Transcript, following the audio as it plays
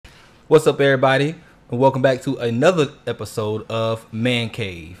What's up, everybody? And welcome back to another episode of Man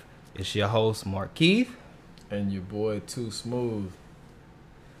Cave. It's your host, Mark Keith. And your boy, Too Smooth.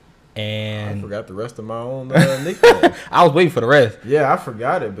 And I forgot the rest of my own nickname. I was waiting for the rest. Yeah, I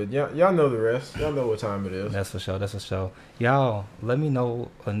forgot it, but y'all know the rest. Y'all know what time it is. That's for sure. Y'all, let me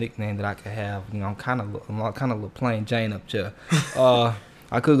know a nickname that I could have. You know, I'm kind of a little plain Jane up here.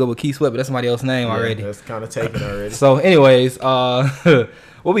 I could go with Keith Sweat, but that's somebody else's name already. That's kind of taken already. So, anyways,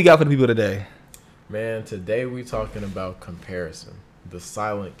 what we got for the people today? Man, today we talking about comparison, the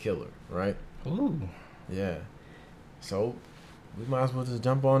silent killer, right? Ooh. Yeah. So we might as well just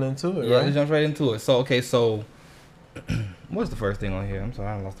jump on into it, Yeah, right? let's jump right into it. So, what's the first thing on here? I'm sorry,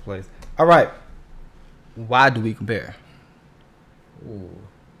 I lost the place. All right. Why do we compare? Ooh.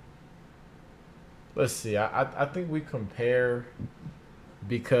 Let's see. I think we compare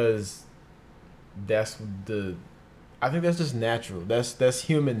because I think that's just natural. That's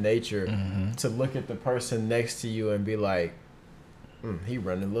human nature to look at the person next to you and be like, he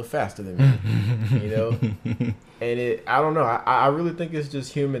running a little faster than me, you know? And I don't know. I really think it's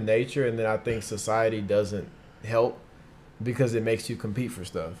just human nature, and then I think society doesn't help because it makes you compete for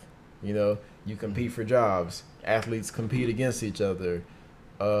stuff. You know, you compete for jobs. Athletes compete against each other.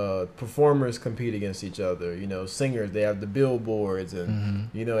 Performers compete against each other. You know, singers, they have the billboards, and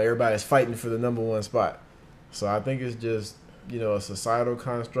you know, everybody's fighting for the number one spot. So I think it's just, you know, a societal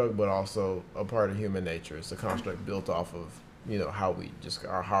construct, but also a part of human nature. It's a construct built off of, you know, how we just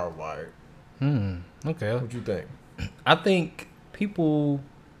are hardwired. Okay. What you think? I think people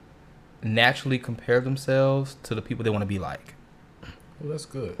naturally compare themselves to the people they want to be like. Well, that's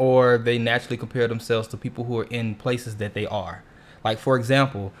good. Or they naturally compare themselves to people who are in places that they are. Like, for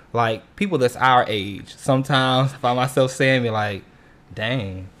example, like people that's our age. Sometimes I find myself saying, me like,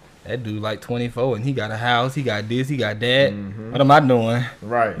 dang, that dude like 24 and he got a house, he got this, he got that. What am I doing?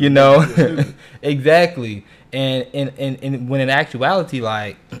 Right. You know? Exactly. And when in actuality,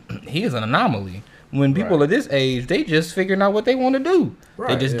 like, he is an anomaly. When people of this age, they just figuring out what they want to do.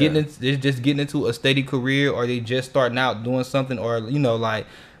 Right, They're just getting into a steady career, or they just starting out doing something, or, you know, like,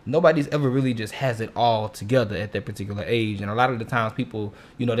 nobody's ever really just has it all together at that particular age. And a lot of the times people,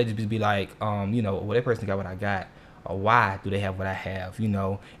 you know, they just be like, you know, well, that person got what I got, or why do they have what I have, you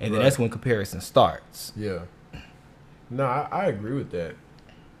know? And then that's when comparison starts. Yeah. No, I agree with that.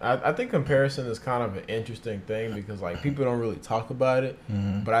 I think comparison is kind of an interesting thing because, like, people don't really talk about it,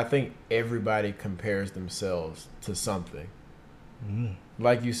 but I think everybody compares themselves to something.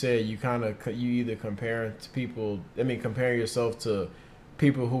 Like you said, you either comparing yourself to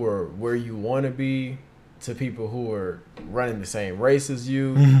people who are where you want to be, to people who are running the same race as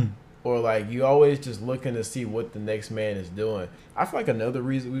you, or like you always just looking to see what the next man is doing. I feel like another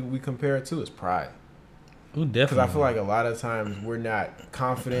reason we compare it to is pride. Ooh, definitely. Because I feel like a lot of times we're not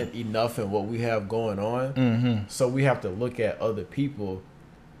confident enough in what we have going on, so we have to look at other people,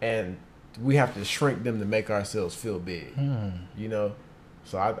 and we have to shrink them to make ourselves feel big. You know,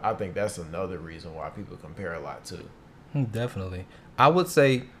 so I think that's another reason why people compare a lot too. Definitely. I would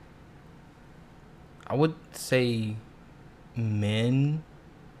say men,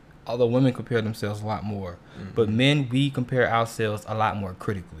 although women compare themselves a lot more, but men, we compare ourselves a lot more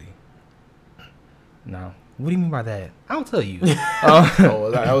critically. Now, what do you mean by that? I'll tell you.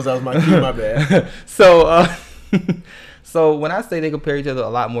 That was my key, my bad. So when I say they compare each other a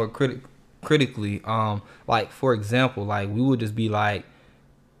lot more critically, like, for example, like, we would just be like,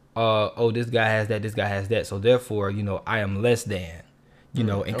 this guy has that, so therefore, you know, I am less than, you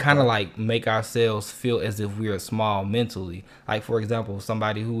know, and kind of like make ourselves feel as if we are small mentally. Like, for example,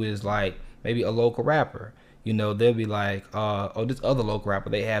 somebody who is like maybe a local rapper, you know, they'll be like, this other local rapper,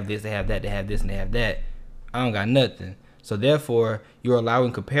 they have this, they have that, they have this, and they have that. I don't got nothing. So therefore, you're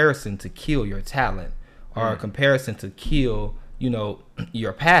allowing comparison to kill your talent, or comparison to kill, you know,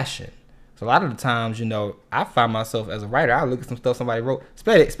 your passion. So a lot of the times, you know, I find myself as a writer, I look at some stuff somebody wrote,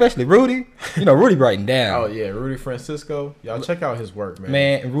 especially Rudy. You know, Rudy writing down. Oh yeah, Rudy Francisco. Y'all check out his work, man.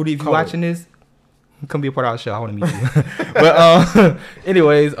 Man, Rudy, if you're watching this, come be a part of our show. I want to meet you. But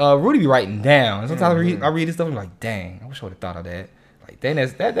anyways, Rudy be writing down. Sometimes I read his stuff and I'm like, dang, I wish I would have thought of that. Like, dang,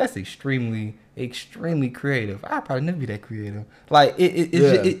 that's extremely creative. I'd probably never be that creative. Like,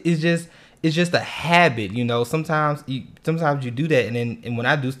 it's just a habit, you know. Sometimes you do that, and when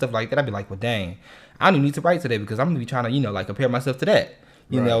I do stuff like that, I be like, well, dang, I don't even need to write today because I'm gonna be trying to, you know, like, compare myself to that,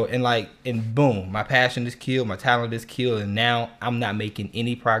 you know, and boom, my passion is killed, my talent is killed, and now I'm not making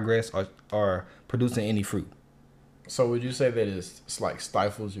any progress or producing any fruit. So would you say that it's like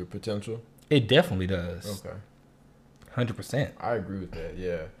stifles your potential? It definitely does. Okay. 100%. I agree with that.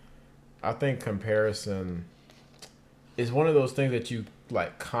 Yeah, I think comparison. it's one of those things that you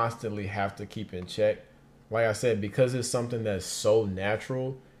like constantly have to keep in check. Like I said, because it's something that's so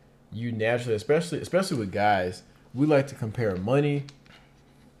natural, you naturally, especially with guys, we like to compare money,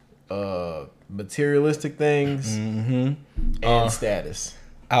 materialistic things, and status.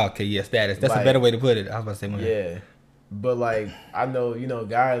 Okay, yeah, status. That's Like, a better way to put it. I was about to say money. Yeah, but like I know,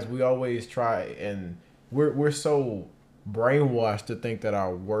 guys, we always try, and we're so brainwashed to think that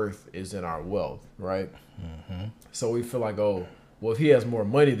our worth is in our wealth, right? So we feel like, oh, well, if he has more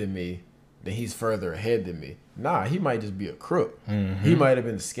money than me, then he's further ahead than me. Nah, he might just be a crook. He might have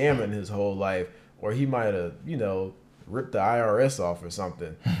been scamming his whole life, or he might have, ripped the IRS off or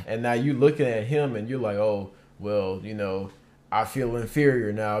something. And now you looking at him and you're like, oh, well, I feel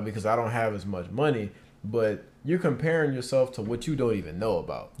inferior now because I don't have as much money. But you're comparing yourself to what you don't even know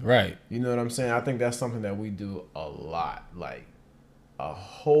about. Right. You know what I'm saying? I think that's something that we do a lot, like a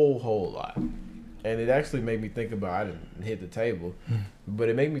whole lot. And it actually made me think about, I didn't hit the table, but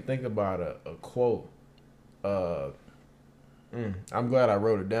it made me think about a quote. I'm glad I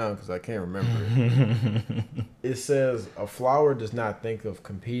wrote it down because I can't remember it. It says, a flower does not think of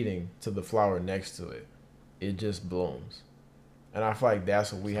competing to the flower next to it. It just blooms. And I feel like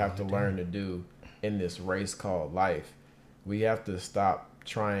that's what we have to learn to do in this race called life. We have to stop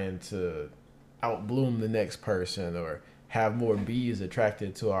trying to outbloom the next person or have more bees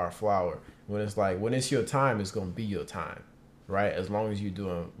attracted to our flower. When it's like, when it's your time, it's going to be your time, right? As long as you're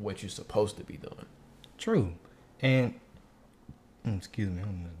doing what you're supposed to be doing. True. And, excuse me,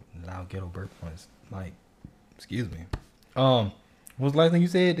 I'm a loud ghetto burp once. Like, excuse me. What was the last thing you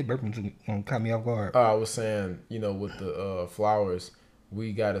said? The burp caught me off guard. I was saying, with the flowers,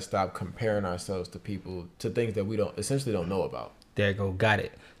 we got to stop comparing ourselves to people, to things that we essentially don't know about. There you go. Got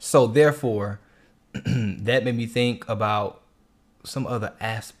it. So, therefore, that made me think about some other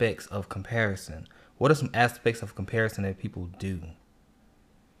aspects of comparison. What are some aspects of comparison that people do?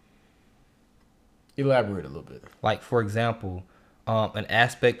 Elaborate a little bit. Like, for example, an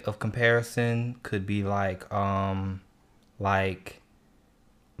aspect of comparison could be like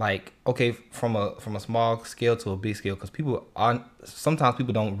okay, from a small scale to a big scale, because sometimes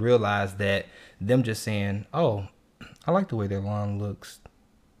people don't realize that them just saying, oh, I like the way their lawn looks,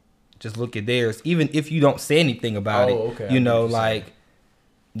 just look at theirs, even if you don't say anything about it. Okay, like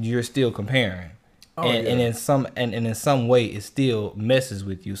you're still comparing. And in some way it still messes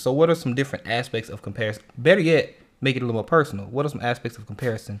with you. So what are some different aspects of comparison? Better yet, make it a little more personal. What are some aspects of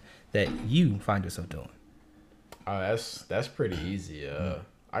comparison that you find yourself doing? That's pretty easy.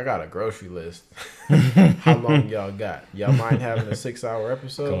 I got a grocery list. How long y'all got? Y'all mind having a 6-hour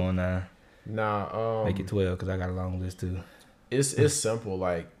episode? Come on now. Nah, make it 12 because I got a long list too. It's simple.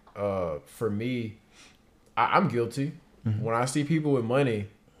 Like, for me, I'm guilty. When I see people with money,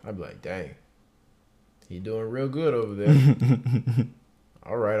 I be like, dang, he doing real good over there.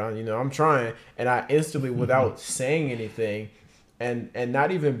 All right, I'm trying, and I instantly, without saying anything, and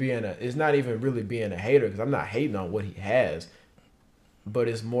not even it's not even really being a hater, because I'm not hating on what he has, but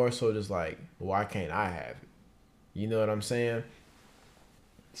it's more so just like, why can't I have it? You know what I'm saying?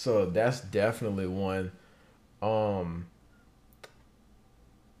 So that's definitely one.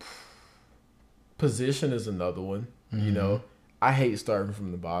 Position is another one. I hate starting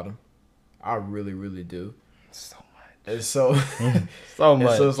from the bottom. I really, really do. So much. And so, so much.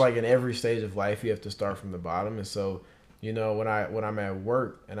 And so it's like in every stage of life, you have to start from the bottom. And so, when I'm at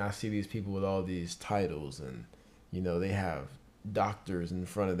work and I see these people with all these titles and, they have doctors in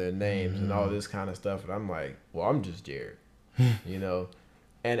front of their names and all this kind of stuff. And I'm like, well, I'm just Jared,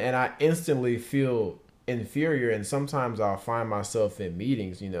 and I instantly feel inferior. And sometimes I'll find myself in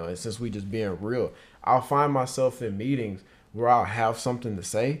meetings, and since we just being real, I'll find myself in meetings where I'll have something to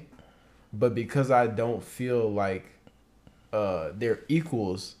say, but because I don't feel like they're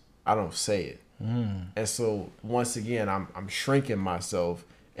equals, I don't say it. And so once again, I'm shrinking myself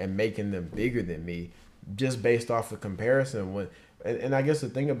and making them bigger than me, just based off of comparison. And I guess the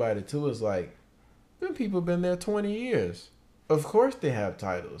thing about it too is like, them people been there 20 years. Of course they have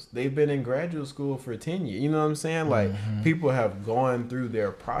titles. They've been in graduate school for 10 years. You know what I'm saying? Like, people have gone through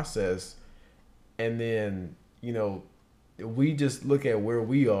their process, and then, we just look at where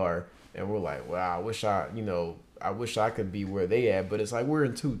we are and we're like, wow, I wish I could be where they at. But it's like, we're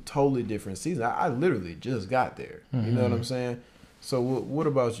in two totally different seasons. I literally just got there. You know what I'm saying? So what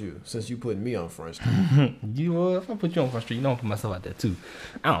about you, since you putting me on Front Street? If I put you on Front Street, I'll put myself out there too.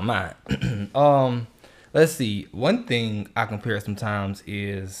 I don't mind. Let's see. One thing I compare sometimes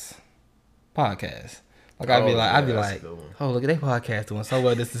is podcasts. Like, I'd be like, oh, look at that podcast doing so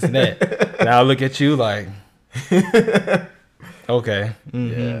well, this and that. Now I look at you like, okay.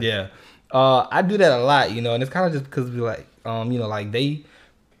 Yeah. I do that a lot, you know, and it's kind of just because we like, you know, like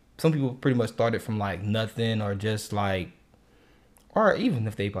some people pretty much started from like nothing or just like, or even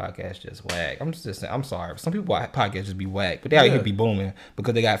if they podcast just whack. I'm just saying, I'm sorry. Some people podcast just be whack, but they out here be booming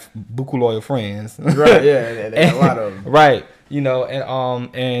because they got buku loyal friends. Right, yeah, and they got a lot of them. Right, you know,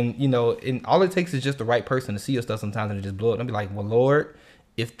 and you know, and all it takes is just the right person to see your stuff sometimes and it just blow it. I'll be like, well, Lord,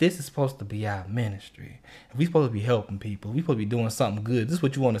 if this is supposed to be our ministry, if we supposed to be helping people, we supposed to be doing something good, this is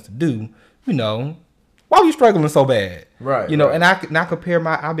what you want us to do, you know, why are you struggling so bad? Right. You know, right. and I compare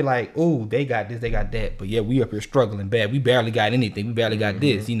I'll be like, oh, they got this, they got that. But yeah, we up here struggling bad. We barely got anything. We barely got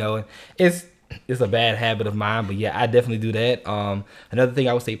this, you know. It's a bad habit of mine, but yeah, I definitely do that. Another thing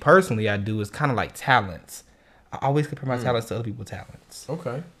I would say personally I do is kind of like talents. I always compare my talents to other people's talents.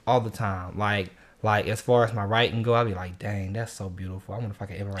 Okay. All the time. Like as far as my writing go, I'll be like, dang, that's so beautiful. I wonder if I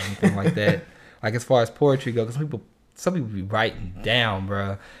could ever write anything like that. Like as far as poetry go, because some people be writing down,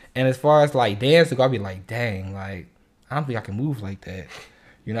 bro. And as far as like dancing, I'll be like, dang, like I don't think I can move like that.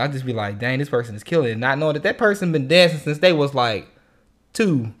 You know, I just be like, dang, this person is killing it, not knowing that person been dancing since they was like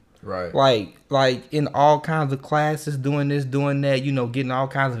 2. Right. Like in all kinds of classes, doing this, doing that, you know, getting all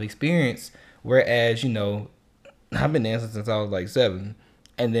kinds of experience. Whereas, you know, I've been dancing since I was like 7.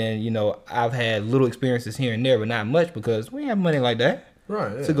 And then, you know, I've had little experiences here and there, but not much because we have money like that.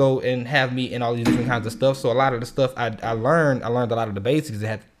 Right, yeah. To go and have me in all these different kinds of stuff. So a lot of the stuff I learned a lot of the basics that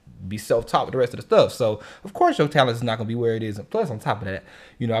had to be self-taught with the rest of the stuff. So of course your talent is not gonna be where it is. And plus on top of that,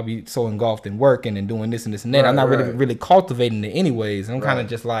 you know, I'll be so engulfed in working and doing this and this and that. Right, I'm not right. really cultivating it anyways. And I'm kind Right. of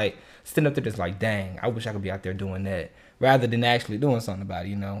just like sitting up there just like, dang, I wish I could be out there doing that rather than actually doing something about it,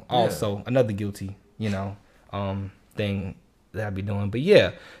 you know. Yeah. Also another guilty, you know, thing that I be doing. But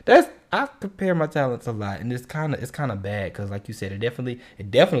yeah, I compare my talents a lot, and it's kind of bad because, like you said, it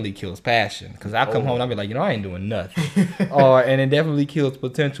definitely kills passion. Because I come home and I be like, you know, I ain't doing nothing, and it definitely kills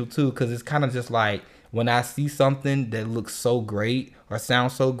potential too. Because it's kind of just like when I see something that looks so great or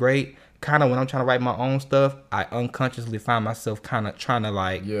sounds so great, kind of when I'm trying to write my own stuff, I unconsciously find myself kind of trying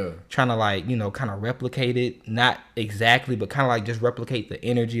to you know, kind of replicate it, not exactly, but kind of like just replicate the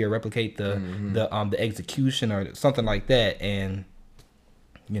energy or replicate the execution or something like that, and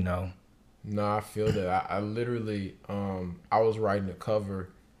you know. No, I feel that. I literally, I was writing a cover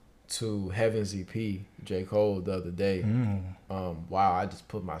to Heaven's EP, J. Cole, the other day. Wow, I just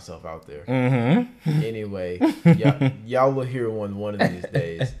put myself out there. Anyway, y'all will hear one of these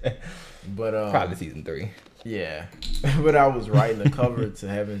days. But Probably season 3. Yeah, but I was writing a cover to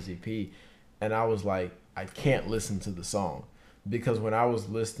Heaven's EP, and I was like, I can't listen to the song because when I was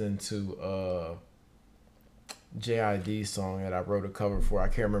listening to JID's song that I wrote a cover for, I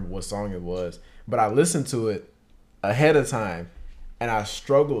can't remember what song it was, but I listened to it ahead of time, and I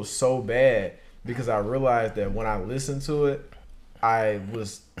struggled so bad because I realized that when I listened to it, I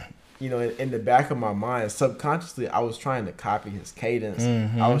was, you know, in the back of my mind, subconsciously, I was trying to copy his cadence.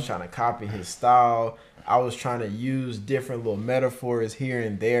 I was trying to copy his style. I was trying to use different little metaphors here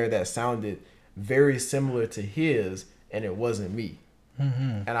and there that sounded very similar to his, and it wasn't me.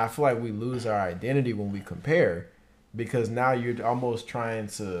 And I feel like we lose our identity when we compare, because now you're almost trying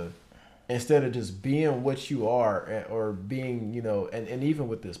to, instead of just being what you are or being, you know, and even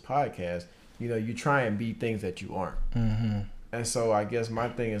with this podcast, you know, you try and be things that you aren't. And so I guess my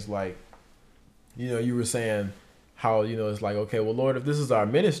thing is like, you know, you were saying how, you know, it's like, okay, well, Lord, if this is our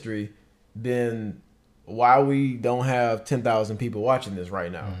ministry, then why we don't have 10,000 people watching this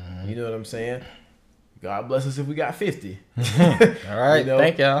right now? You know what I'm saying? God bless us if we got 50. All right, you know?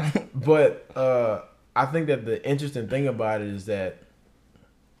 Thank y'all. But I think that the interesting thing about it is that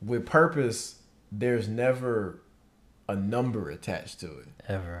with purpose, there's never a number attached to it.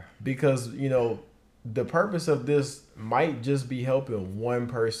 Ever. Because, you know, the purpose of this might just be helping one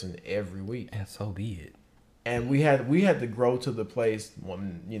person every week. And so be it. And we had to grow to the place,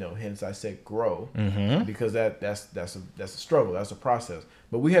 you know, hence I said grow, because that's a struggle, that's a process.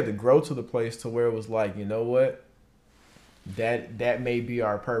 But we had to grow to the place to where it was like, you know what, that may be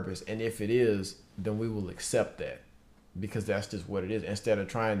our purpose, and if it is, then we will accept that, because that's just what it is. Instead of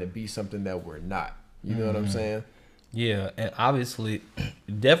trying to be something that we're not, you know what I'm saying? Yeah, and obviously,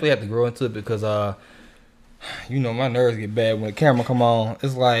 you definitely have to grow into it because you know, my nerves get bad when the camera come on.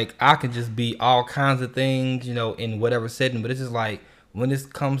 It's like I can just be all kinds of things, you know, in whatever setting. But it's just like when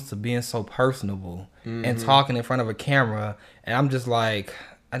it comes to being so personable and talking in front of a camera, and I'm just like,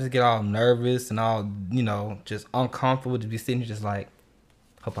 I just get all nervous and all, you know, just uncomfortable to be sitting here just like,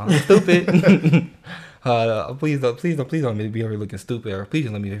 hope I'm stupid. Please don't let me be here looking stupid, or please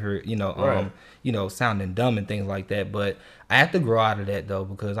don't let me hear, you know, sounding dumb and things like that. But I have to grow out of that though,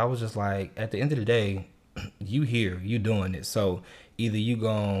 because I was just like, at the end of the day, you here, you doing it. So either you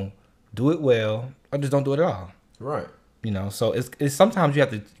gonna do it well, or just don't do it at all. Right. You know, so it's sometimes you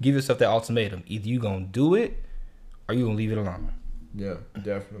have to give yourself that ultimatum. Either you gonna do it, or you gonna leave it alone. Yeah,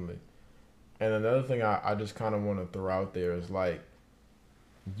 definitely. And another thing I just kind of want to throw out there is like,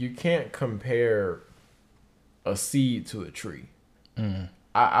 you can't compare a seed to a tree.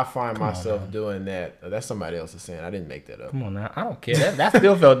 I find myself doing that. That's somebody else's saying. I didn't make that up. Come on now, I don't care. That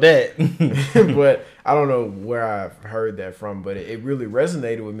still felt that. But I don't know where I've heard that from. But it really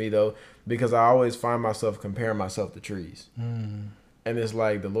resonated with me though, because I always find myself comparing myself to trees. And it's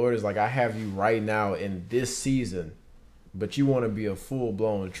like the Lord is like, I have you right now in this season, but you want to be a full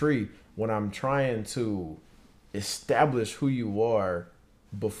blown tree when I'm trying to establish who you are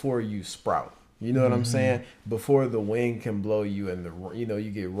before you sprout. You know what I'm saying? Before the wind can blow you and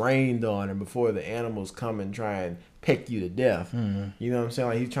you get rained on, and before the animals come and try and peck you to death. You know what I'm saying?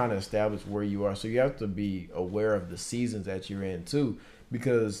 Like, he's trying to establish where you are. So you have to be aware of the seasons that you're in too,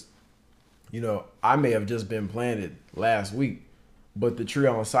 because I may have just been planted last week, but the tree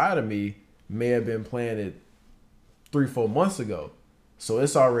on the side of me may have been planted 3-4 months ago. So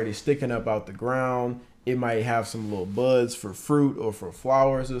it's already sticking up out the ground. It might have some little buds for fruit or for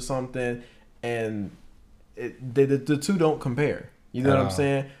flowers or something. And the two don't compare. You know what I'm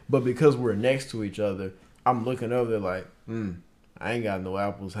saying? But because we're next to each other, I'm looking over there like, I ain't got no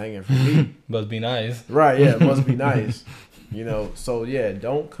apples hanging from me. Must be nice. Right, yeah, it must be nice. So yeah,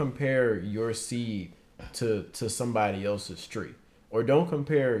 don't compare your seed to somebody else's tree. Or don't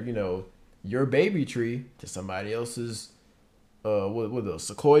compare, your baby tree to somebody else's what the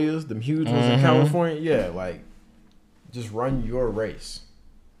sequoias, them huge ones in California. Yeah, like, just run your race.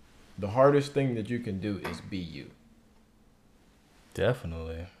 The hardest thing that you can do is be you.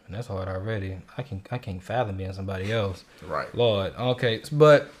 Definitely. And that's hard already. I can't fathom being somebody else. Right. Lord. Okay.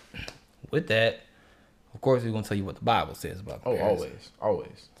 But with that, of course, we're going to tell you what the Bible says about comparison.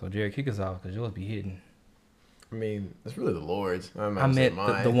 Always. So, Jared, kick us off, because yours be hidden. I mean, it's really the Lord's. I meant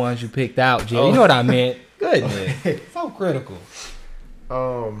the ones you picked out, Jared. You know what I meant. Goodness. So critical.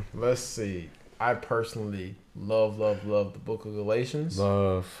 Let's see. I personally love the book of Galatians.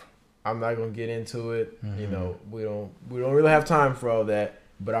 Love. I'm not gonna get into it. We don't really have time for all that.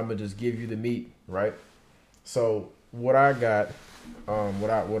 But I'm gonna just give you the meat, right? So what I got,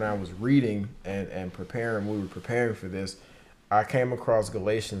 when I was reading and preparing, we were preparing for this, I came across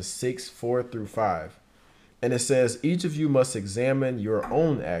Galatians 6:4-5, and it says, "Each of you must examine your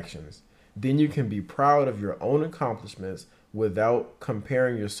own actions. Then you can be proud of your own accomplishments without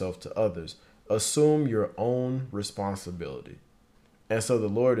comparing yourself to others. Assume your own responsibility." And so the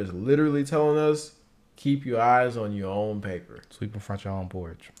Lord is literally telling us, keep your eyes on your own paper. Sweep in front of your own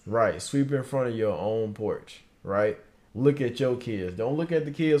porch. Right. Sweep in front of your own porch. Right. Look at your kids. Don't look at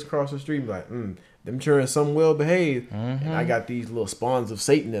the kids across the street and be like, them children some well behaved. And I got these little spawns of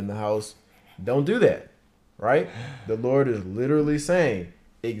Satan in the house. Don't do that. Right. The Lord is literally saying,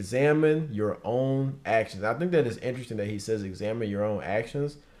 examine your own actions. I think that is interesting that he says examine your own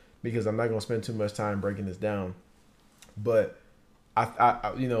actions, because I'm not going to spend too much time breaking this down. But I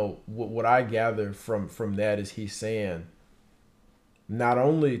what I gather from that is he's saying not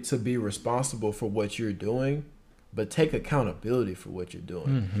only to be responsible for what you're doing, but take accountability for what you're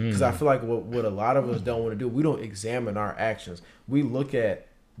doing. Because I feel like what a lot of us don't want to do, we don't examine our actions. We look at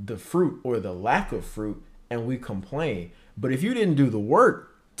the fruit or the lack of fruit and we complain. But if you didn't do the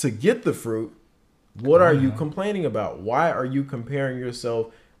work to get the fruit, what are you complaining about? Why are you comparing yourself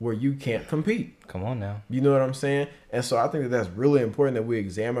where you can't compete? Come on now. You know what I'm saying? And so I think that's really important, that we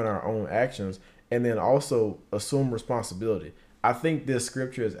examine our own actions and then also assume responsibility. I think this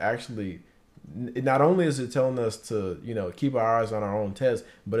scripture is actually, not only is it telling us to, keep our eyes on our own test,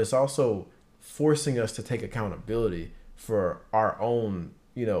 but it's also forcing us to take accountability for our own,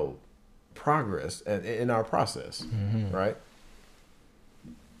 progress and in our process. Right?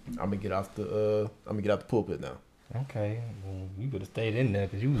 I'm gonna get off the pulpit now. Okay, well, you could have stayed in there,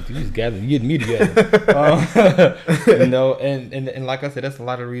 because you was gathering, getting me together. And like I said, that's a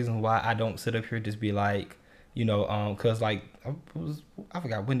lot of reasons why I don't sit up here just be like, because like I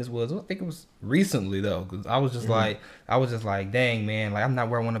forgot when this was. I think it was recently though, because I was just like, dang man, like I'm not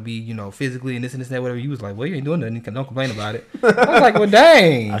where I want to be, physically and this and whatever. You was like, well, you ain't doing nothing, don't complain about it. I was like, well,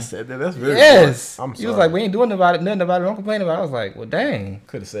 dang. I said that. That's very yes. I'm sorry. You was like, we ain't doing nothing about it, don't complain about it. I was like, well, dang.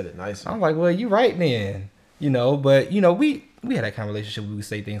 Could have said it nicer. I'm like, well, you right then. But we had that kind of relationship where we would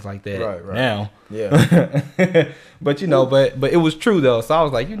say things like that right. now. Yeah. But but it was true though. So I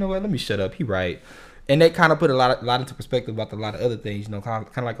was like, you know what, let me shut up. He right. And that kind of put a lot into perspective about a lot of other things, kind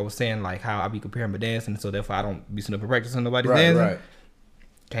of like I was saying, like how I be comparing my dancing, so therefore I don't be sitting up and practicing nobody's dancing. Right.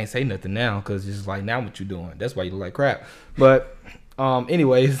 Can't say nothing now, because it's just like, now what you doing? That's why you look like crap. But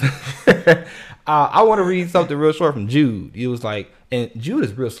Anyways, I want to read something real short from Jude. It was like, and Jude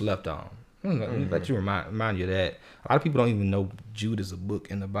is real slept on. Let me let you remind you of that. A lot of people don't even know Jude is a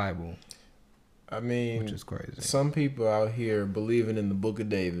book in the Bible. I mean, which is crazy. Some people out here believing in the Book of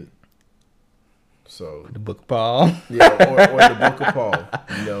David. So the Book of Paul. Yeah, or the Book of Paul.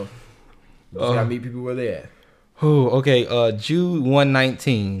 You know, you gotta meet people where they at. Oh, okay. Jude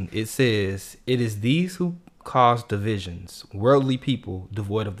 1:19. It says, "It is these who cause divisions, worldly people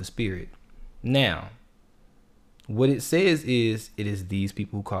devoid of the Spirit." Now, what it says is, it is these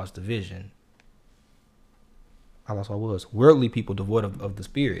people who cause division. I lost what I was. Worldly people devoid of the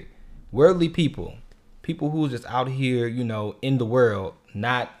Spirit. Worldly people who just out here, you know, in the world,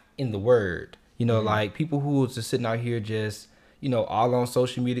 not in the word. You know, like people who is just sitting out here just, you know, all on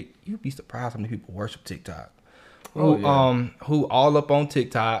social media. You'd be surprised how many people worship TikTok. Who all up on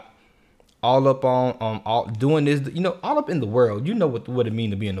TikTok, all up on all doing this, you know, all up in the world. You know what it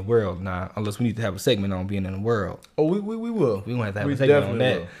mean to be in the world now, unless we need to have a segment on being in the world. Oh, we will. We won't have to have a segment on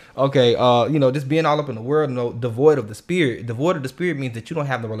that. Will. Okay, you know, just being all up in the world, you know, devoid of the Spirit. Devoid of the Spirit means that you don't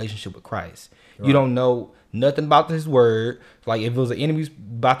have the relationship with Christ. Right. You don't know nothing about His word. Like if it was an enemy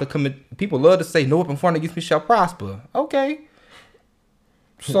about to come in, people love to say, "No weapon formed against me shall prosper." Okay.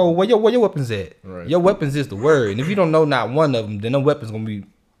 So where your weapons at? Right. Your weapons is the word, and if you don't know not one of them, then the weapon's gonna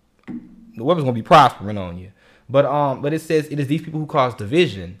be prospering on you. But it says it is these people who cause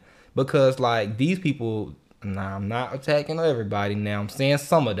division, because like these people. Now I'm not attacking everybody. Now I'm saying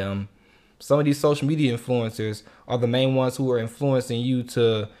some of them. Some of these social media influencers are the main ones who are influencing you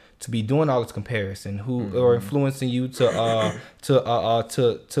to be doing all this comparison, who are influencing you to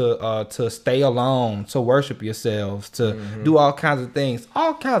stay alone, to worship yourselves, to do all kinds of things,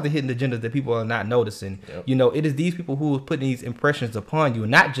 all kinds of hidden agendas that people are not noticing. Yep. You know, it is these people who are putting these impressions upon you,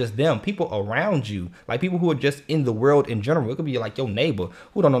 not just them, people around you, like people who are just in the world in general. It could be like your neighbor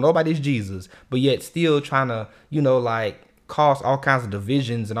who don't know nobody's Jesus, but yet still trying to, you know, like cause all kinds of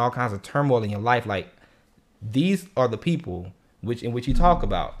divisions and all kinds of turmoil in your life. Like these are the people in which you talk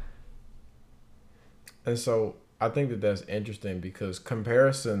about. And so I think that that's interesting because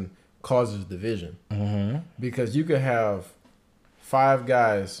comparison causes division. Because you could have 5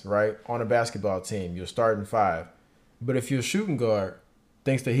 guys, right, on a basketball team. You're starting 5. But if your shooting guard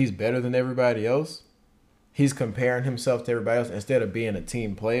thinks that he's better than everybody else, he's comparing himself to everybody else instead of being a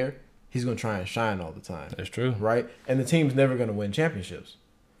team player. He's going to try and shine all the time. That's true. Right? And the team's never going to win championships.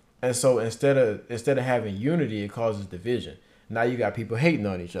 And so instead of having unity, it causes division. Now you got people hating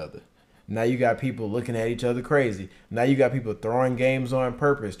on each other. Now you got people looking at each other crazy. Now you got people throwing games on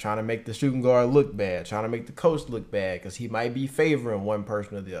purpose, trying to make the shooting guard look bad, trying to make the coach look bad because he might be favoring one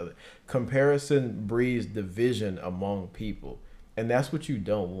person or the other. Comparison breeds division among people, and that's what you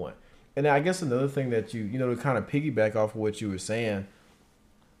don't want. And I guess another thing that you know, to kind of piggyback off of what you were saying,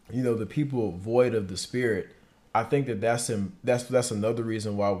 you know, the people void of the Spirit, I think that's another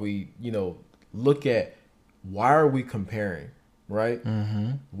reason why we, you know, look at why are we comparing? Right?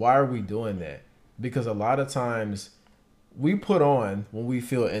 Why are we doing that? Because a lot of times we put on when we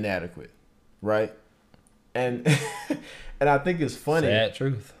feel inadequate, right? And and I think it's funny. Sad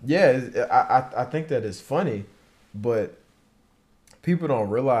truth. Yeah, I think that it's funny, but people don't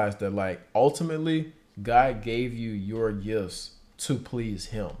realize that like ultimately God gave you your gifts to please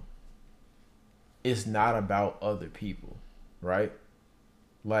Him. It's not about other people, right?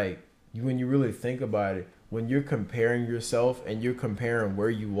 Like when you really think about it. When you're comparing yourself and you're comparing where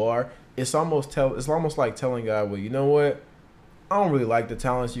you are, it's almost like telling God, well, you know what? I don't really like the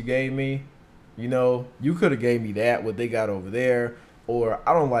talents you gave me. You know, you could have gave me that, what they got over there. Or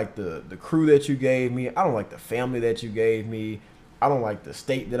I don't like the crew that you gave me. I don't like the family that you gave me. I don't like the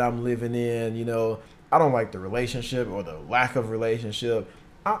state that I'm living in. You know, I don't like the relationship or the lack of relationship.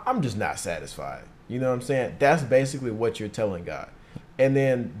 I'm just not satisfied. You know what I'm saying? That's basically what you're telling God. And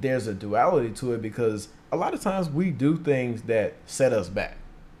then there's a duality to it because a lot of times we do things that set us back,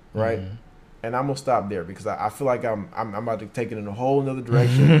 right? And I'm gonna stop there because I feel like I'm about to take it in a whole nother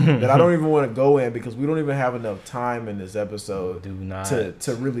direction that I don't even want to go in because we don't even have enough time in this episode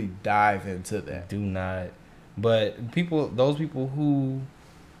to really dive into that. Do not. But those people who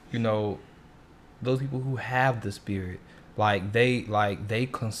have the Spirit, they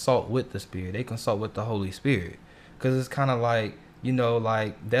consult with the Spirit. They consult with the Holy Spirit because it's kind of like, you know,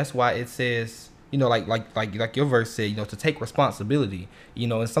 like that's why it says, you know, like your verse said, you know, to take responsibility, you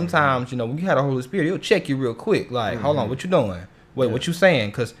know, and sometimes, you know, when you have the Holy Spirit, he'll check you real quick. Like, hold on, what you doing? Wait, what you saying?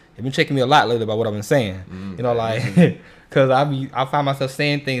 Because he's been checking me a lot lately about what I've been saying, you know, like, because I find myself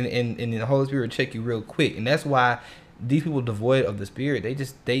saying things and the Holy Spirit will check you real quick. And that's why these people devoid of the Spirit,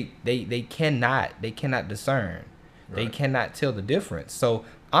 they cannot discern. They Right. cannot tell the difference. So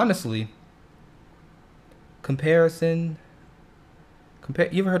honestly, comparison.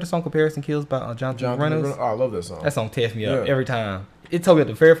 You ever heard the song "Comparison Kills" by Jonathan McReynolds? Oh, I love that song. That song tears me up Yeah. every time. It told me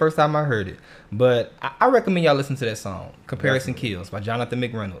the very first time I heard it. But I recommend y'all listen to that song, "Comparison Definitely. Kills" by Jonathan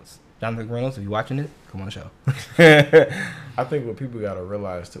McReynolds. Jonathan McReynolds, if you're watching this, come on the show. I think what people gotta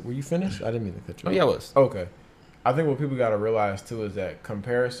realize too. Were you finished? I didn't mean to cut you. Oh yeah, I was. Okay. I think what people gotta realize too is that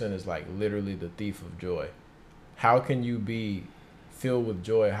comparison is like literally the thief of joy. How can you be filled with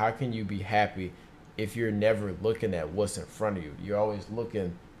joy? How can you be happy if you're never looking at what's in front of you? You're always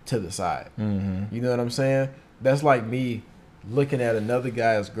looking to the side. Mm-hmm. You know what I'm saying? That's like me looking at another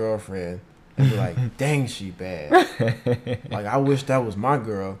guy's girlfriend and be like, dang, she bad. Like, I wish that was my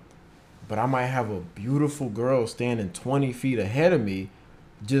girl, but I might have a beautiful girl standing 20 feet ahead of me,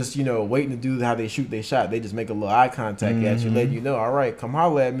 just, you know, waiting to do how they shoot their shot. They just make a little eye contact at you, letting you know, all right, come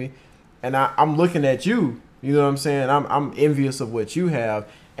holler at me. And I'm looking at you, you know what I'm saying? I'm envious of what you have,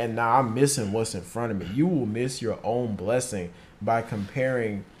 and now I'm missing what's in front of me. You will miss your own blessing by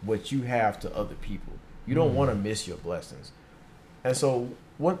comparing what you have to other people. You don't want to miss your blessings. And so,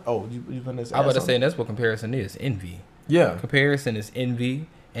 what? Oh, you gonna say? I was about to say that's what comparison is. Envy. Yeah. Comparison is envy,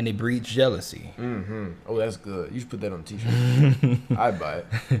 and it breeds jealousy. Mm-hmm. Oh, that's good. You should put that on a t-shirt. I'd buy it.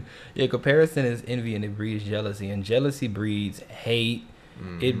 Yeah, comparison is envy, and it breeds jealousy, and jealousy breeds hate.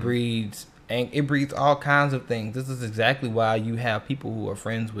 It breeds all kinds of things. This is exactly why you have people who are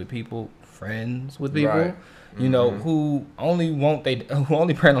friends with people, Right. you know, who only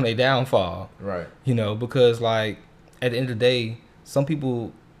plan on their downfall. Right. You know, because like at the end of the day, some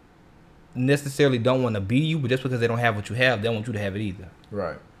people necessarily don't want to be you, but just because they don't have what you have, they don't want you to have it either.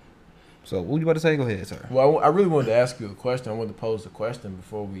 Right. So what you about to say? Go ahead, sir. Well, I really wanted to ask you a question. I wanted to pose a question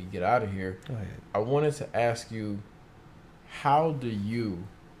before we get out of here. Go ahead. I wanted to ask you, how do you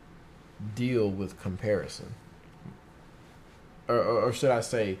deal with comparison? Or should I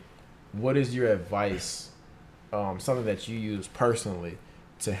say, what is your advice, something that you use personally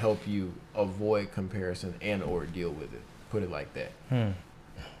to help you avoid comparison and or deal with it? Put it like that.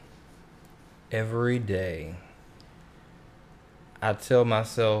 Every day, I tell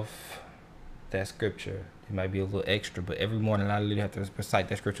myself that scripture. It might be a little extra, but every morning I literally have to recite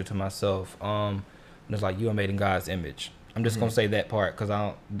that scripture to myself. And it's like, you are made in God's image. I'm just gonna say that part because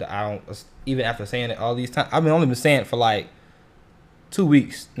I don't. Even after saying it all these times, I've only been saying it for like 2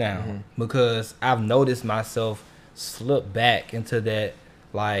 weeks now because I've noticed myself slip back into that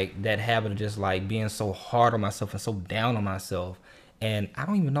habit of just like being so hard on myself and so down on myself, and I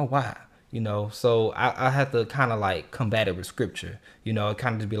don't even know why. You know, so I have to kind of like combat it with scripture, you know,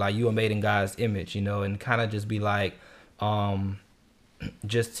 kind of just be like, you are made in God's image, you know, and kind of just be like,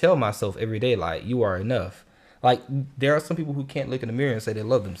 just tell myself every day, like, you are enough. Like, there are some people who can't look in the mirror and say they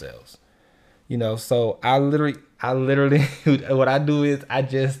love themselves, you know, so I literally, what I do is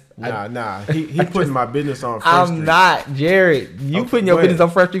He putting my business on First I'm Street. not, Jared. You Okay, putting your go ahead. business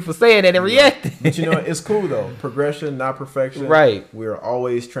on First Street for saying that and reacting. But you know, it's cool though. Progression, not perfection. Right. We're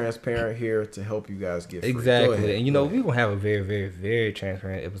always transparent here to help you guys get free. Go Exactly. ahead. And you know, we're gonna have a very, very, very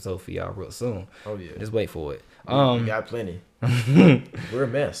transparent episode for y'all real soon. Oh yeah. Just wait for it. We got plenty. We're a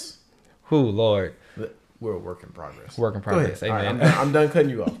mess. Who, Lord? We're a work in progress. Work in Go ahead. progress. All right, Amen. I'm done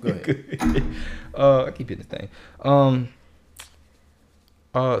cutting you off. Go ahead. I keep hitting this thing.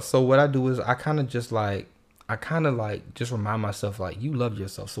 So what I do is I kind of just remind myself, like, you love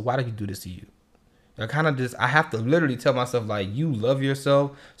yourself. So why do you do this to you? I have to literally tell myself, like, you love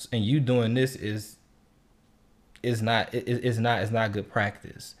yourself, and you doing this is not good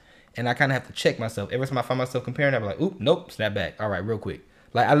practice. And I kind of have to check myself. Every time I find myself comparing, I'm like, oop, nope, snap back. All right, real quick.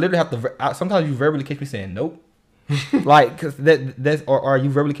 Like, I literally have to. Sometimes you verbally catch me saying nope, like, cause or you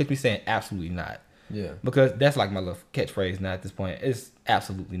verbally catch me saying absolutely not. Yeah. Because that's like my little catchphrase now at this point. It's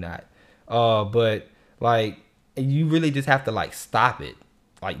absolutely not. But like, you really just have to like stop it.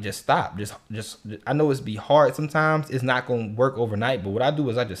 Like, just stop. Just. I know it's be hard sometimes. It's not gonna work overnight. But what I do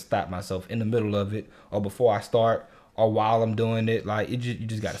is I just stop myself in the middle of it, or before I start, or while I'm doing it. Like, you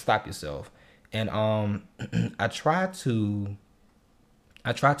just gotta stop yourself. And I try to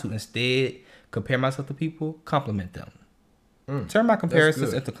instead compare myself to people, compliment them. Turn my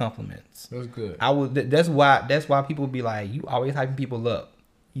comparisons into compliments. That's good. That's why people be like, you always hyping people up.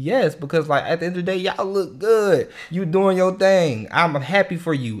 Yes, because like at the end of the day, y'all look good. You doing your thing. I'm happy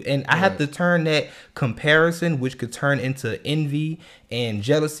for you. And I have to turn that comparison, which could turn into envy and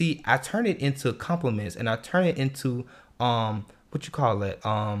jealousy, I turn it into compliments, and I turn it into what you call it?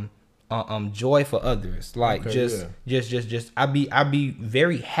 Joy for others. Like, just I be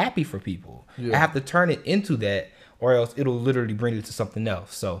very happy for people. Yeah. I have to turn it into that, or else it'll literally bring it to something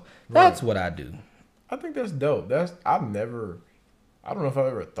else. So that's what I do. I think that's dope. I don't know if I've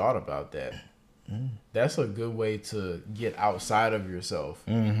ever thought about that. That's a good way to get outside of yourself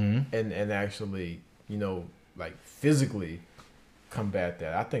and actually, like physically combat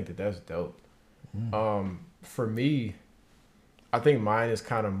that. I think that's dope. For me, I think mine is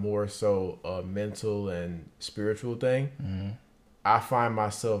kind of more so a mental and spiritual thing. I find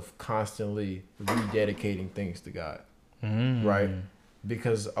myself constantly rededicating things to God, right?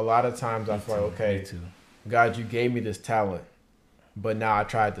 Because a lot of times I feel like, okay, God, you gave me this talent, but now I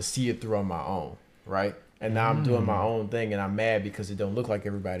tried to see it through on my own, right? And now I'm doing my own thing, and I'm mad because it don't look like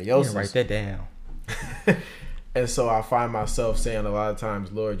everybody else's. Write that down. And so I find myself saying a lot of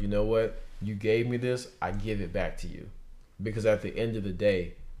times, Lord, you know what? You gave me this, I give it back to you. Because at the end of the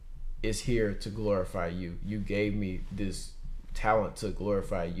day, it's here to glorify you. You gave me this talent to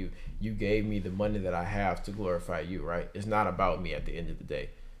glorify you. You gave me the money that I have to glorify you, right? It's not about me at the end of the day.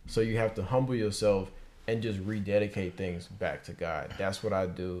 So you have to humble yourself and just rededicate things back to God. That's what I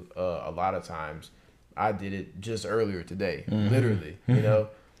do a lot of times. I did it just earlier today, literally,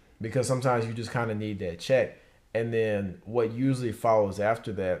 because sometimes you just kind of need that check. And then what usually follows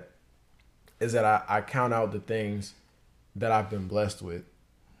after that is that I count out the things that I've been blessed with.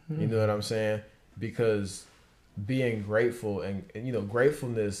 You know what I'm saying? Because being grateful and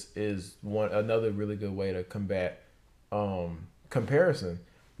gratefulness is another really good way to combat comparison.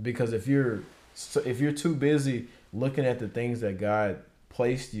 Because if you're too busy looking at the things that God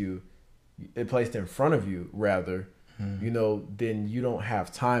placed in front of you, rather, then you don't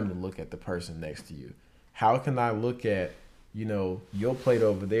have time to look at the person next to you. How can I look at, your plate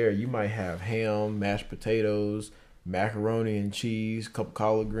over there? You might have ham, mashed potatoes, macaroni and cheese, couple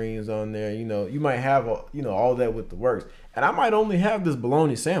collard greens on there. You might have all that with the works, and I might only have this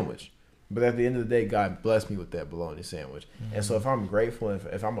bologna sandwich. But at the end of the day, God blessed me with that bologna sandwich. And so if I'm grateful and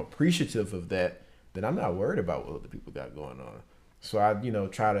if I'm appreciative of that, then I'm not worried about what other people got going on. So I,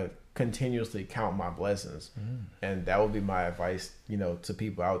 try to continuously count my blessings. And that would be my advice, to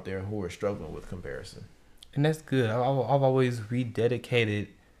people out there who are struggling with comparison. And that's good. I've always rededicated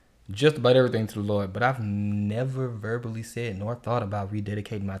just about everything to the Lord, but I've never verbally said nor thought about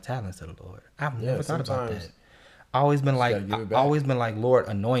rededicating my talents to the Lord. I've never thought about that. I've always been like, Lord,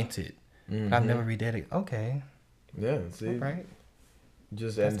 anointed. I've never rededicated. Okay. Yeah. See. All right.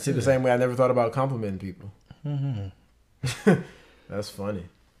 See the same way I never thought about complimenting people. That's funny.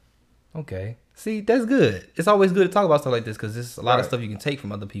 Okay. See, that's good. It's always good to talk about stuff like this because there's a lot of stuff you can take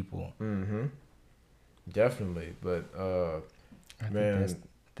from other people. Definitely, but I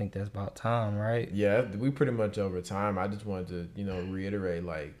think that's about time, right? Yeah, we pretty much over time. I just wanted to, reiterate,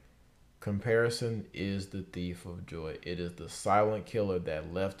 like, comparison is the thief of joy. It is the silent killer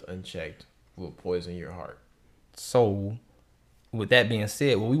that left unchecked will poison your heart. So, with that being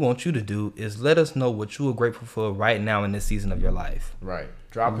said, what we want you to do is let us know what you are grateful for right now in this season of your life. Right.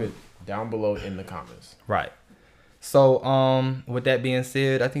 Drop it down below in the comments. Right. So, with that being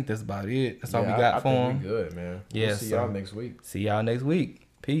said, I think that's about it. That's all we got for them. We good, man. Yeah. We'll see y'all next week. See y'all next week.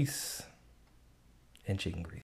 Peace and chicken grease.